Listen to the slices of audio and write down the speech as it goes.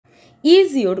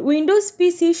Is your Windows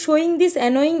PC showing this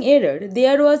annoying error?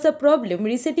 There was a problem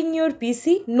resetting your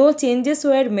PC, no changes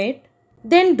were made?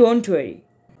 Then don't worry.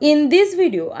 In this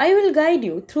video, I will guide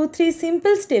you through 3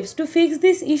 simple steps to fix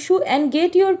this issue and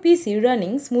get your PC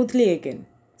running smoothly again.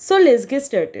 So let's get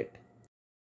started.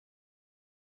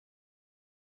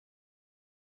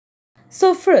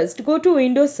 So first, go to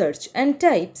Windows search and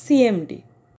type cmd.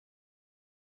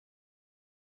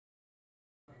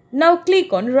 Now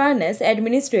click on Run as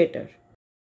Administrator.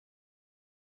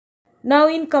 Now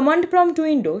in command prompt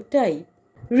window, type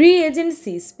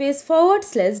reagency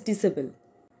 /disable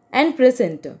and press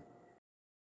enter.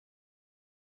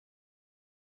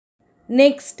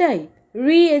 Next type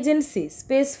reagency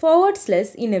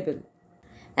 /enable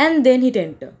and then hit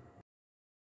enter.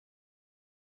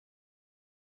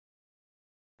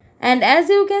 And as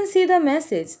you can see the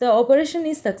message, the operation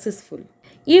is successful.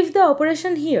 If the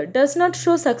operation here does not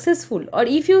show successful or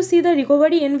if you see the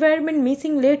recovery environment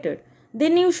missing later,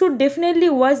 then you should definitely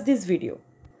watch this video.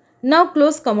 Now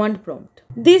close command prompt.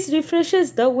 This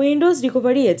refreshes the Windows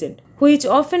recovery agent, which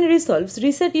often resolves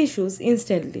reset issues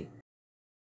instantly.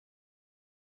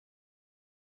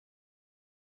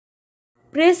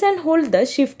 Press and hold the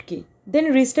Shift key,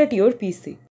 then restart your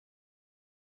PC.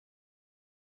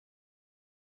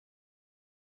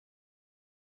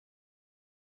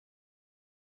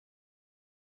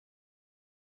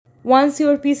 Once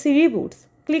your PC reboots,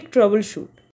 click Troubleshoot.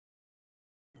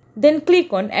 Then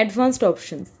click on Advanced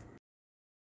Options.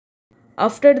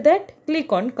 After that,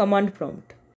 click on Command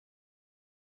Prompt.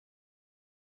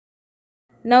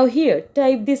 Now here,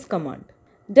 type this command.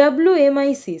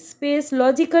 WMIC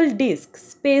logical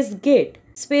disk get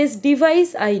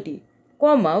device ID,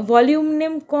 volume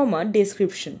name,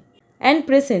 description and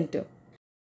press enter.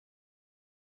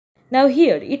 Now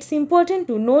here, it's important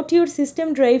to note your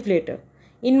system drive letter.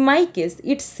 In my case,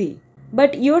 it's C,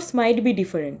 but yours might be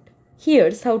different.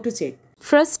 Here's how to check.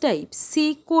 First type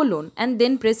C: and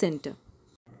then press enter.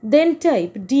 Then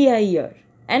type dir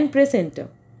and press enter.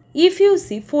 If you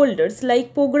see folders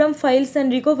like program files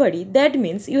and recovery, that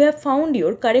means you have found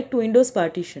your correct Windows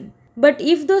partition. But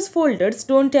if those folders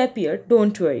don't appear,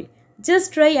 don't worry.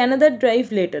 Just try another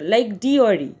drive later like D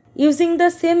or E, using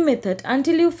the same method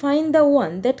until you find the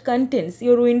one that contains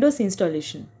your Windows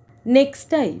installation. Next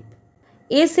type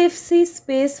sfc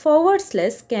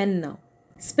 /scan now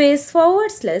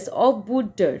 /of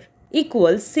bootdir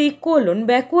equals C: /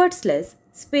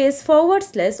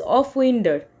 of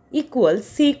winder equals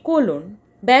C: /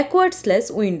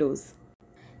 Windows.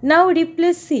 Now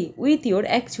replace C with your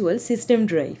actual system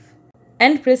drive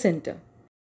and press enter.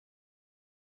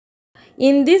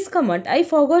 In this command, I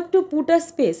forgot to put a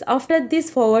space after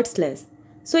this /.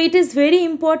 So it is very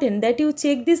important that you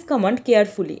check this command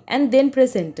carefully and then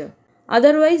press enter.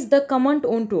 Otherwise, the command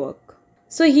won't work.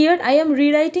 So here I am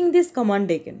rewriting this command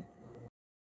again.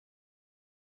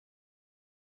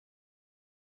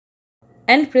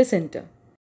 And press enter.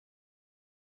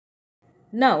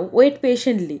 Now wait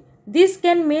patiently. This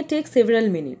may take several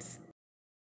minutes.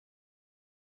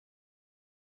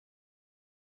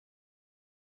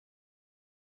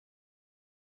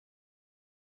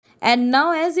 And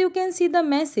now as you can see the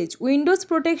message, Windows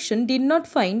Protection did not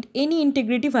find any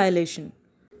integrity violation.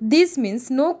 This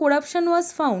means no corruption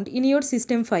was found in your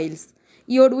system files.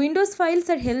 Your Windows files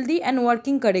are healthy and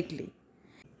working correctly.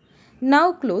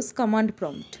 Now close command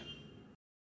prompt.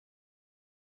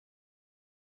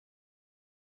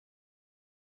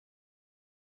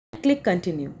 Click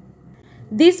continue.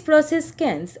 This process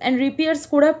scans and repairs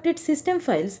corrupted system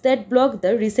files that block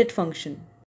the reset function.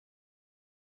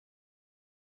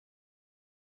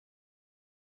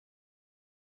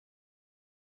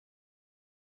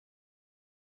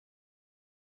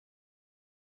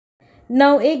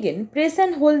 Now again, press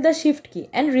and hold the Shift key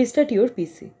and restart your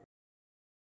PC.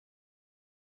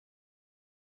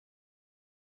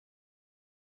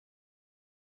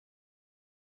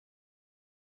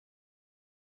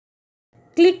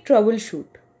 Click Troubleshoot.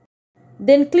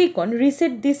 Then click on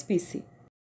Reset this PC.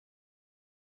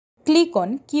 Click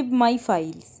on Keep My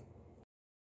Files.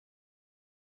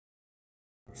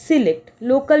 Select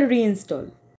Local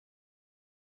Reinstall.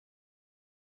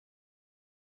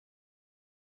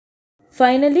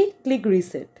 Finally, click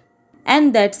Reset.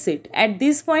 And that's it. At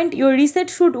this point, your reset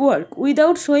should work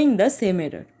without showing the same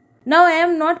error. Now I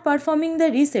am not performing the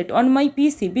reset on my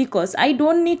PC because I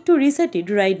don't need to reset it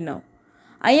right now.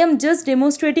 I am just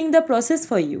demonstrating the process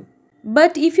for you.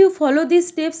 But if you follow these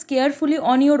steps carefully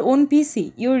on your own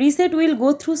PC, your reset will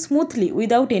go through smoothly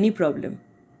without any problem.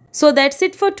 So that's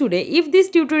it for today. If this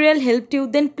tutorial helped you,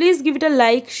 then please give it a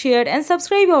like, share and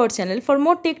subscribe our channel for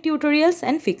more tech tutorials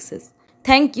and fixes.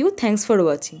 Thank you. Thanks for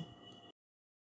watching.